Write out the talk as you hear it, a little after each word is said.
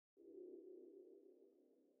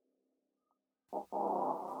JL,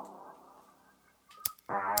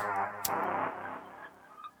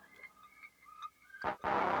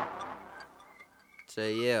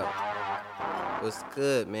 what's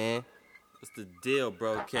good, man? What's the deal,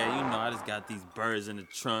 bro, K? You know I just got these birds in the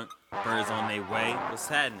trunk, birds on their way. What's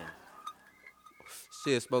happening?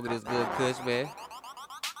 Shit, smoking this good kush, man.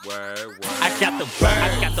 Word. I got the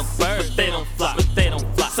birds, but they don't fly,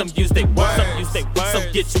 Some use they words,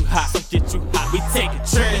 some get you hot, We take a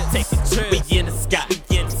trip, we in the sky,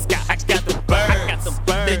 I got the birds,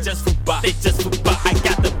 they just flew by, I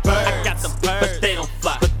got the birds, but they don't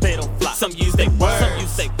fly, Some use they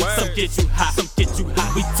words, some get you hot,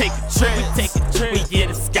 We take a trip, we in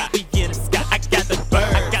the sky, I got the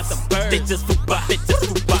birds, they just flew by, I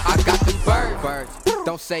got the birds.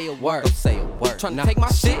 Don't say a word. Tryna take my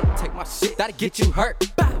shit, that'll get you hurt.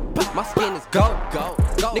 My skin is gold.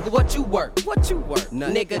 Nigga, what you work?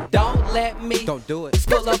 Nothing. Nigga, don't let me. Don't do it.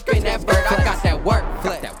 Pull up in that bird. I got that work.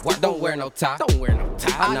 Don't wear no tie.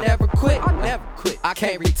 I never quit. I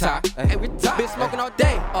can't retire. Been smoking all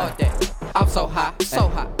day. I'm so high.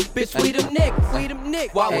 Bitch, we them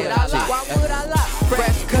niggas. Why would I lie?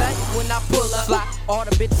 Fresh cut when I pull up. Fly. All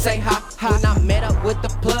the bitches say hi. When I met up with the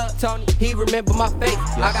plug, Tony, he remember my face.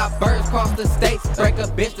 I got birds across the states. Break a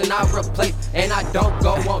bitch and I replace. And I don't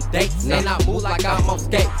go on dates. And I move like I'm on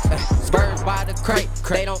skates. Birds by the crate.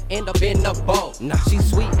 They don't end up in the bowl. She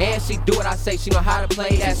sweet and she do what I say. She know how to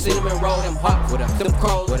play that cinnamon roll. Them hawks, them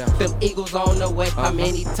crows, them eagles on the way. How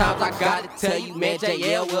many times I gotta tell you, man,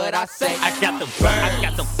 JL, what I say? I got the birds, but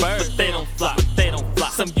they don't fly,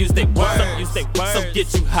 Some use they words, some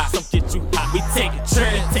get you hot, We take a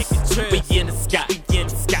trip, we in the sky,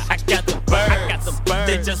 I got the birds,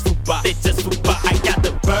 they just flew by, I got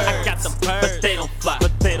the birds, but they don't fly,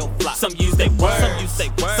 Some use they words, some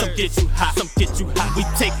get you hot, We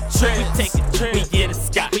take a trip, we in the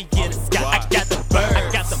sky, I got the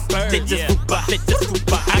birds, they just flew by, I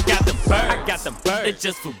got the birds, they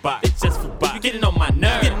just flew by, You getting on my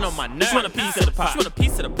nerves, You want a piece of the pie,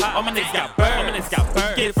 All my niggas got birds,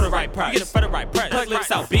 Get it for the right price, Plug Lake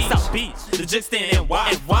South Beach, The Jig stand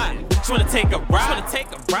NY, You wanna take a ride,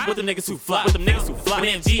 With them niggas who fly, With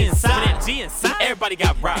MG inside, Everybody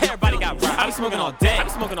got robbed, I be smoking all day,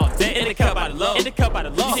 In the cup by the low, You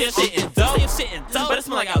see that shit in dough, But it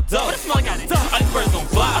smell like outdoor, All these birds gon'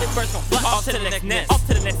 fly, Off to the next nest,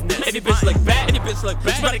 Every bitch look back,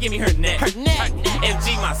 She better give me her neck,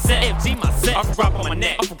 MG my set, Off a rock on my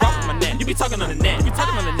neck, You be talking on the net,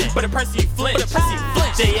 But the person you flinch,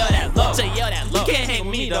 JL that low, You can't hang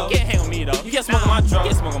with me though, You can't smoke on my drum,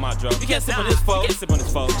 You can't sip on this phone,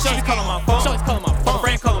 Shorty's calling my phone, My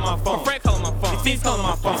friend calling my phone, These fiends calling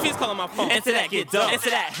my phone, Into that, get dope, I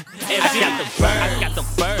got the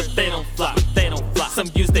birds, they don't fly, Some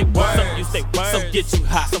use they words, some get you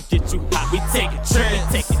hot, We take a trip,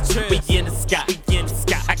 we in the sky,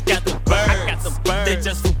 I got the birds, they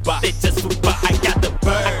just flew by, I got the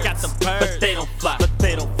birds, but they don't fly,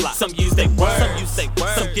 Some use they words,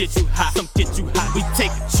 some get you hot, We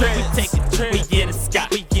take a trip, we in the sky,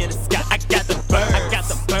 I got the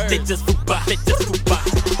birds, they just flew by,